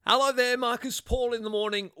Hello there, Marcus Paul in the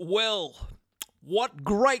morning. Well, what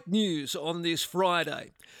great news on this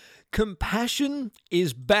Friday. Compassion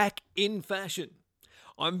is back in fashion.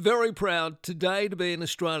 I'm very proud today to be an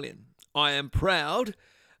Australian. I am proud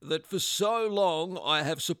that for so long I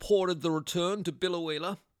have supported the return to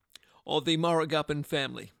BILO of the Murugappan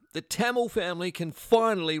family. The Tamil family can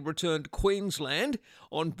finally return to Queensland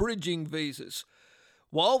on bridging visas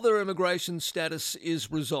while their immigration status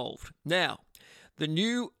is resolved. Now, the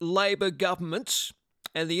new Labor government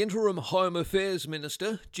and the interim Home Affairs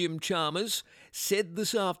Minister, Jim Chalmers, said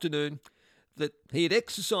this afternoon that he had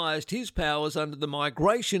exercised his powers under the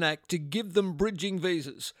Migration Act to give them bridging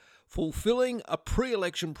visas, fulfilling a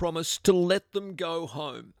pre-election promise to let them go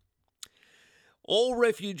home. All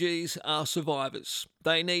refugees are survivors.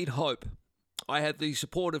 They need hope. I had the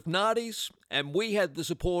support of Nardis, and we had the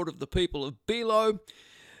support of the people of BILO,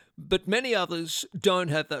 but many others don't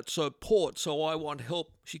have that support, so I want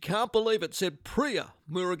help. She can't believe it, said Priya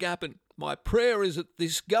Murugappan. My prayer is that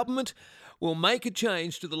this government will make a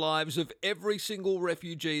change to the lives of every single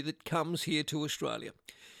refugee that comes here to Australia.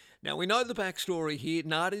 Now, we know the backstory here.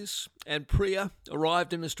 Nardis and Priya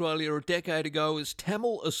arrived in Australia a decade ago as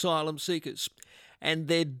Tamil asylum seekers, and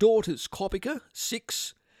their daughters, Kopika,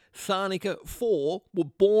 6, Tharnika, 4, were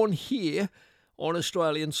born here on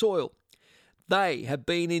Australian soil. They have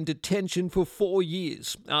been in detention for 4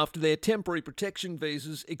 years after their temporary protection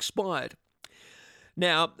visas expired.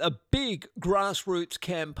 Now, a big grassroots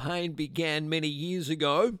campaign began many years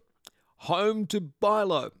ago, Home to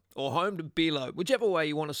BILO, or Home to BILO, whichever way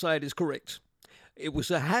you want to say it is correct. It was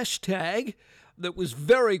a hashtag that was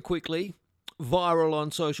very quickly viral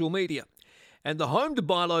on social media. And the Home to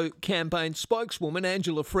BILO campaign spokeswoman,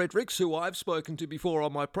 Angela Fredericks, who I've spoken to before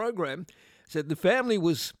on my program, said the family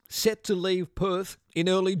was set to leave Perth in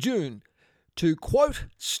early June to, quote,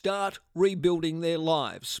 start rebuilding their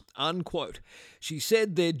lives, unquote. She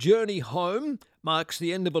said their journey home marks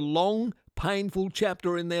the end of a long, painful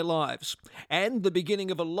chapter in their lives and the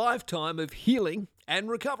beginning of a lifetime of healing and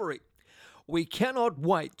recovery. We cannot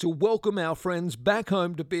wait to welcome our friends back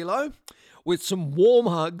home to BILO with some warm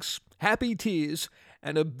hugs, happy tears,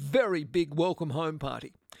 and a very big welcome home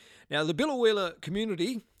party. Now, the Biloela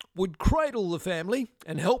community would cradle the family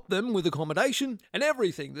and help them with accommodation and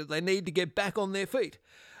everything that they need to get back on their feet,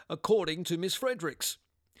 according to Miss Fredericks.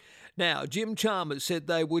 Now, Jim Chalmers said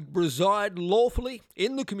they would reside lawfully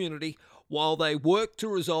in the community while they work to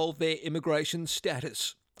resolve their immigration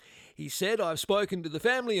status. He said, I've spoken to the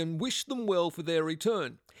family and wish them well for their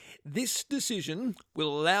return. This decision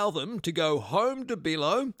will allow them to go home to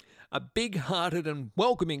BILO, a big-hearted and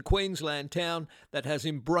welcoming Queensland town that has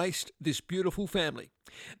embraced this beautiful family.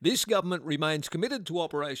 This government remains committed to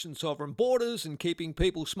Operation Sovereign Borders and keeping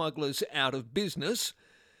people smugglers out of business.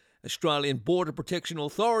 Australian Border Protection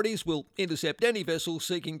authorities will intercept any vessel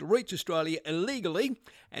seeking to reach Australia illegally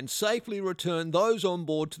and safely return those on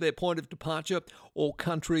board to their point of departure or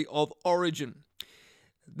country of origin.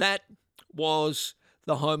 That was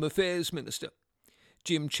the Home Affairs Minister,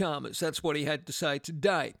 Jim Chalmers. That's what he had to say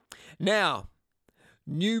today. Now,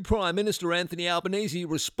 new Prime Minister Anthony Albanese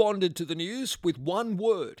responded to the news with one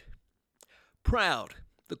word: proud.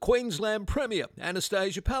 The Queensland Premier,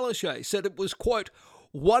 Anastasia Palaszczuk, said it was, quote,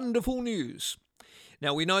 wonderful news.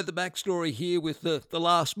 Now, we know the backstory here with the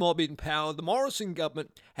last mob in power. The Morrison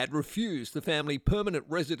government had refused the family permanent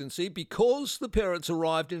residency because the parents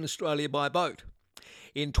arrived in Australia by boat.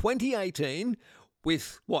 In 2018,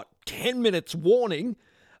 with, 10 minutes warning,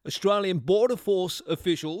 Australian Border Force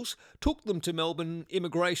officials took them to Melbourne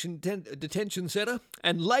Immigration Detention Centre,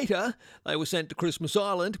 and later they were sent to Christmas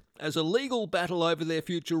Island as a legal battle over their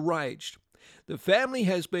future raged. The family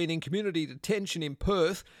has been in community detention in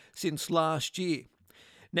Perth since last year.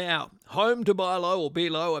 Now, Home to BILO, or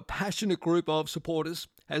BILO, a passionate group of supporters,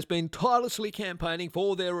 has been tirelessly campaigning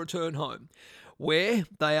for their return home, where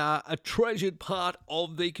they are a treasured part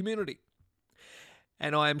of the community.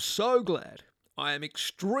 And I am so glad, I am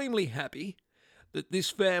extremely happy that this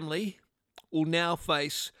family will now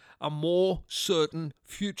face a more certain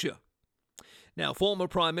future. Now, former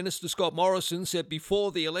Prime Minister Scott Morrison said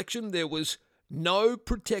before the election there was no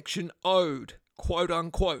protection owed, quote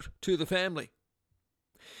unquote, to the family.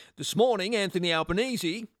 This morning, Anthony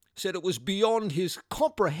Albanese said it was beyond his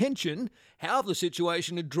comprehension how the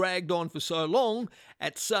situation had dragged on for so long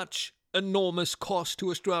at such enormous cost to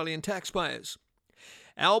Australian taxpayers.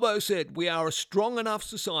 Albo said, we are a strong enough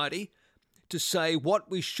society to say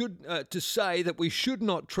that we should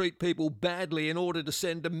not treat people badly in order to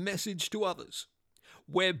send a message to others.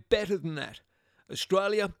 We're better than that.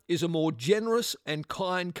 Australia is a more generous and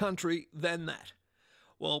kind country than that.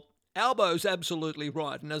 Well, Albo's absolutely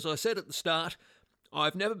right. And as I said at the start,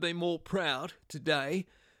 I've never been more proud today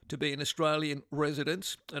to be an Australian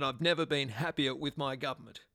resident, and I've never been happier with my government.